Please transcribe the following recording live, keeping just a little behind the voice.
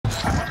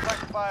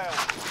failed.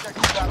 Check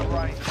the battle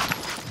range.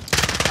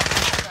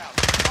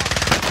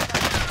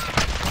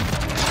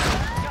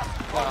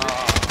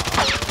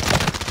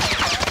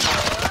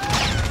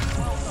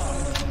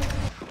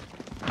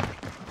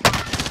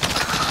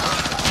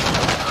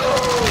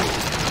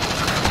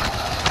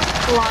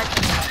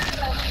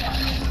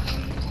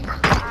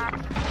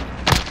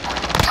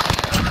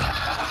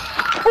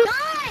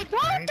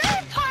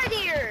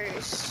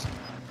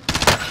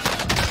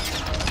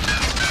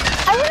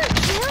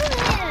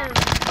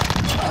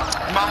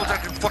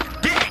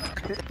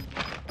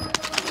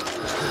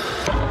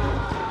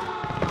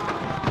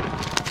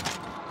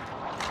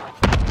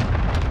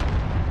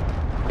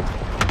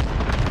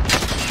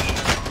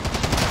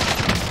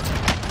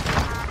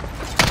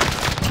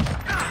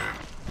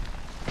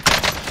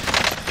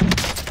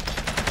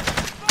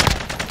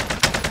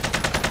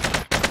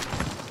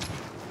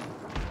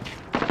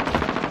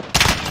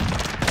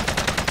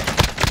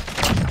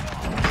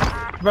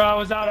 Bro, I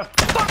was out of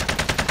fuck.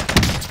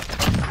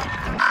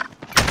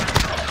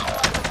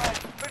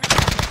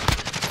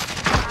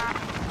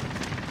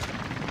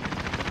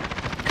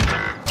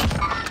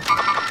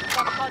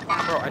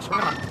 Bro, I swear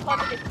to God.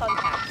 Positive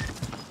contact.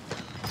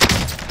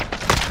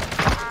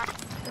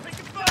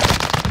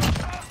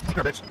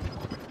 Here, bitch.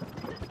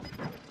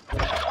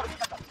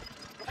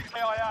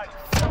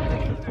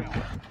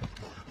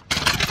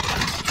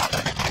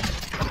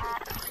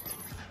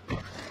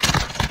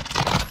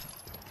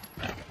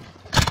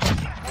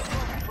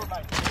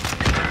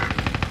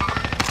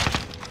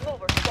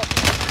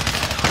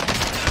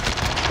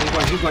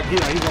 He's like,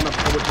 yeah, he's on the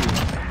floor with you.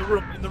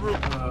 In the room.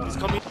 He's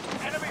coming.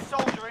 Enemy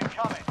soldier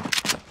incoming.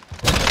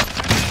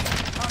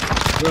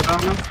 Where's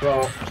Domino? Bro,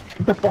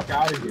 get the fuck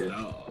out of here.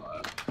 No.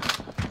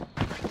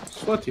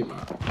 Sweaty,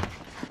 man.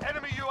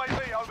 Enemy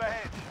UAV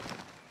overhead.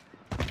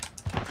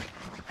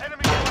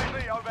 Enemy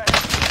UAV overhead.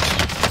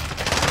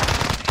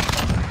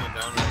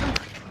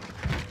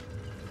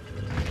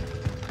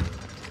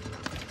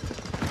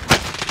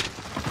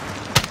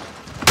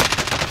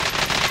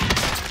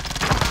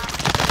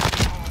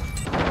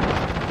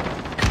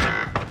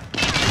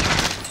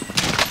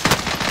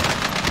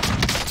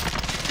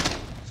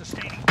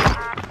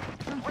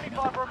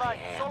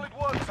 Solid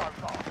work so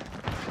far.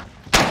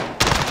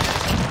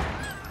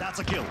 That's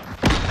a kill.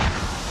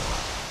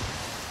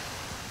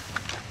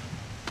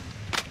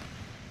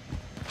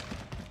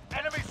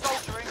 Enemy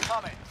soldier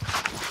incoming.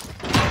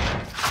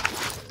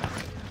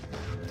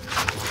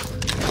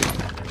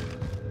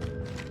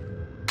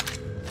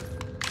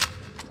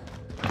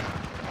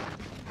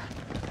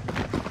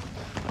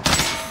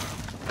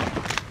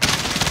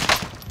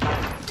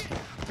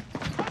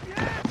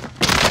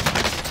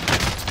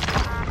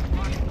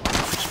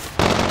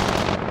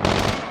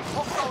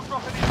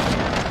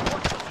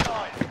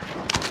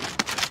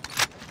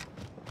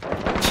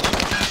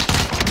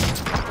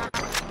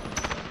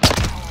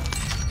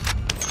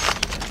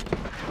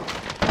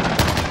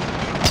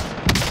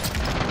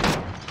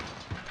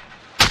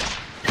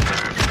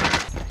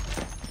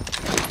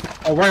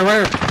 Oh, right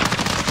here.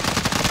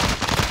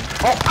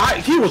 Oh,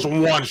 he was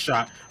one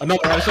shot. Another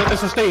one.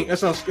 It's a sting.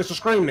 It's a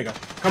scream nigga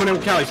coming in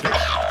with Cali sticks.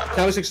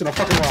 Cali sticks in a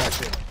fucking wrong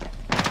shit.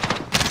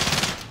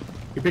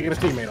 He picking his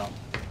teammate up.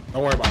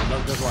 Don't worry about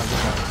it. Just one.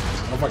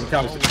 No fucking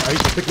Cali sticks. I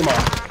used to pick him up.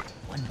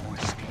 One more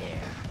spare.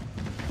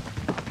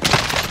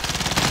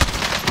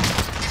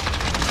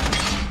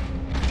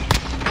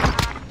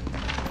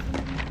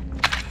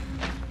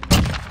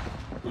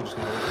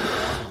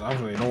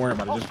 Don't worry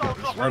about it.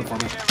 Just run for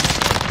me.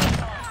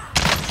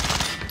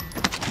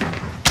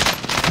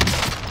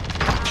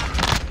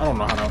 I don't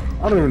know how to.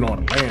 I don't even know how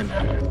to land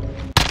that.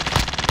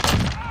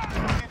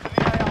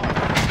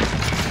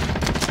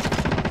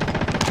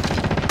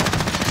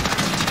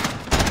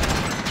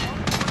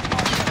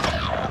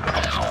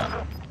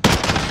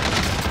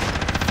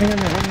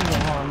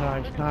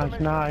 Oh,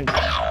 nice.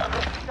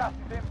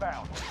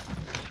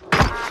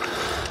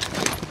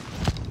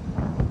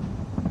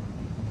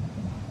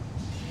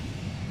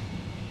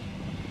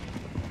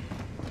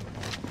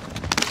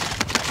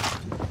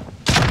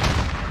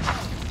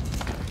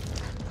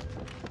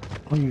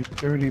 Oh, you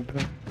dirty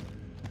bitch.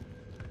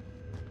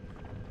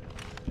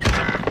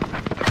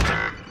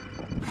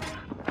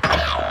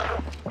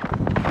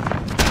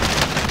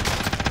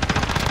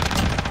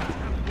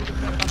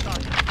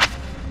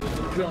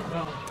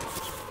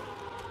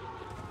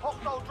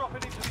 Hostile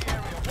dropping into the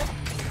area.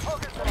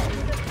 Target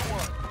get to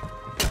work.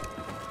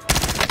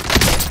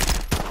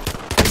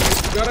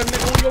 Got a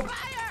nigga on your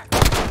fire!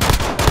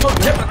 Look,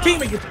 hit my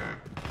teammate!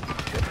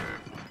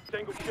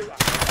 Single shooter.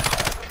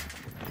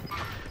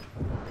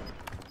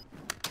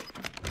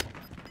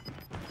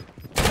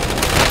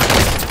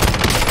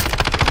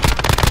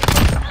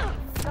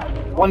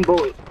 One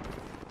bullet.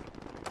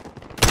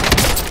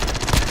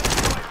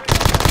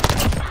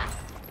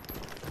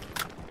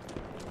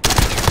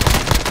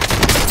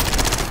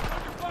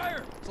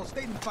 Fire! So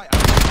stay in the fight.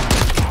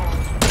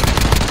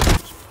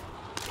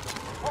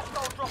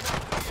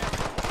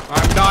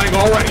 I'm dying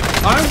already!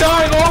 I'm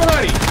dying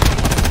already!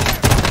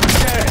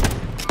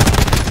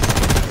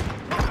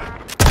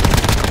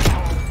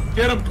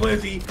 Get him,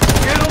 Glizzy.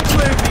 Get him,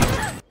 Glizzy.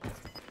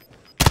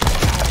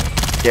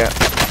 Yeah.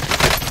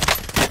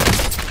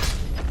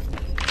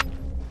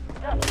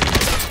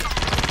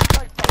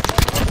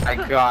 My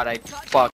God, I fuck.